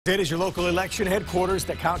It is your local election headquarters.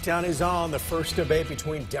 The countdown is on. The first debate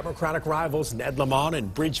between Democratic rivals Ned Lamont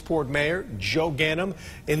and Bridgeport Mayor Joe Ganim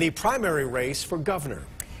in the primary race for governor.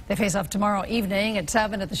 They face off tomorrow evening at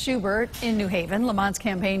 7 at the Schubert in New Haven. Lamont's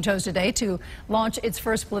campaign chose today to launch its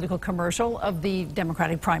first political commercial of the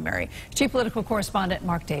Democratic primary. Chief political correspondent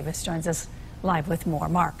Mark Davis joins us live with more.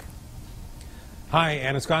 Mark. Hi,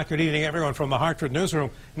 Anna Scott. Good evening, everyone from the Hartford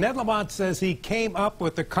newsroom. Ned Lamont says he came up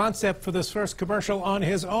with the concept for this first commercial on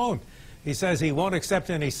his own. He says he won't accept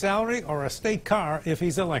any salary or a state car if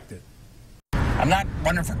he's elected. I'm not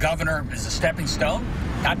running for governor as a stepping stone,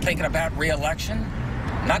 not thinking about re-election,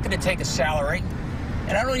 not going to take a salary,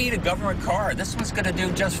 and I don't need a government car. This one's going to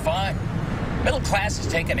do just fine. Middle class has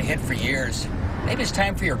taken a hit for years. Maybe it's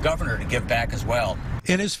time for your governor to give back as well.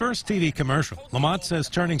 In his first TV commercial, Lamont says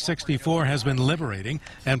turning 64 has been liberating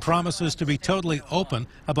and promises to be totally open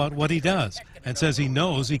about what he does, and says he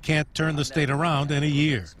knows he can't turn the state around in a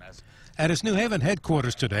year. At his New Haven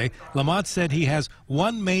headquarters today, Lamont said he has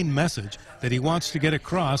one main message that he wants to get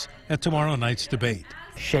across at tomorrow night's debate.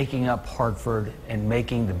 Shaking up Hartford and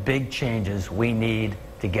making the big changes we need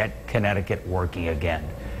to get Connecticut working again.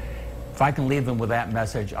 If I can leave them with that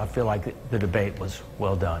message, I feel like the debate was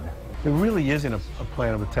well done. There really isn't a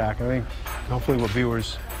plan of attack. I think hopefully what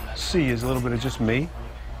viewers see is a little bit of just me.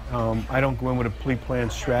 I don't go in with a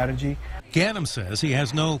pre-planned strategy. Ganim says he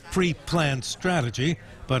has no pre-planned strategy,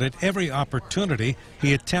 but at every opportunity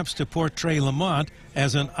he attempts to portray Lamont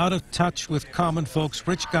as an out-of-touch with common folks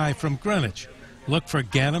rich guy from Greenwich. Look for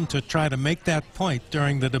Ganim to try to make that point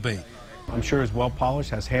during the debate. I'm sure he's well-polished,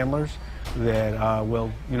 has handlers that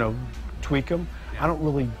will, tweak him. I don't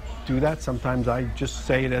really do that. Sometimes I just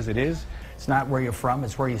say it as it is. It's not where you're from,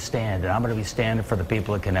 it's where you stand, and I'm going to be standing for the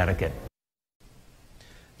people of Connecticut.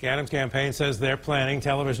 Ganim's campaign says they're planning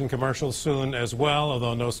television commercials soon as well,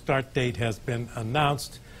 although no start date has been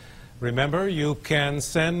announced. Remember, you can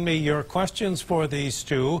send me your questions for these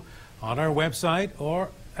two on our website or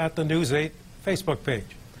at the News 8 Facebook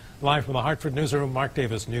page. Live from the Hartford newsroom, Mark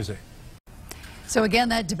Davis, News 8. So again,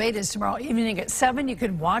 that debate is tomorrow evening at 7. You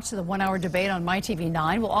can watch the one-hour debate on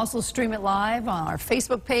MyTV9. We'll also stream it live on our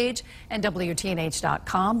Facebook page and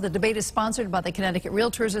WTNH.com. The debate is sponsored by the Connecticut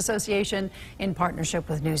Realtors Association in partnership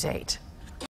with News 8.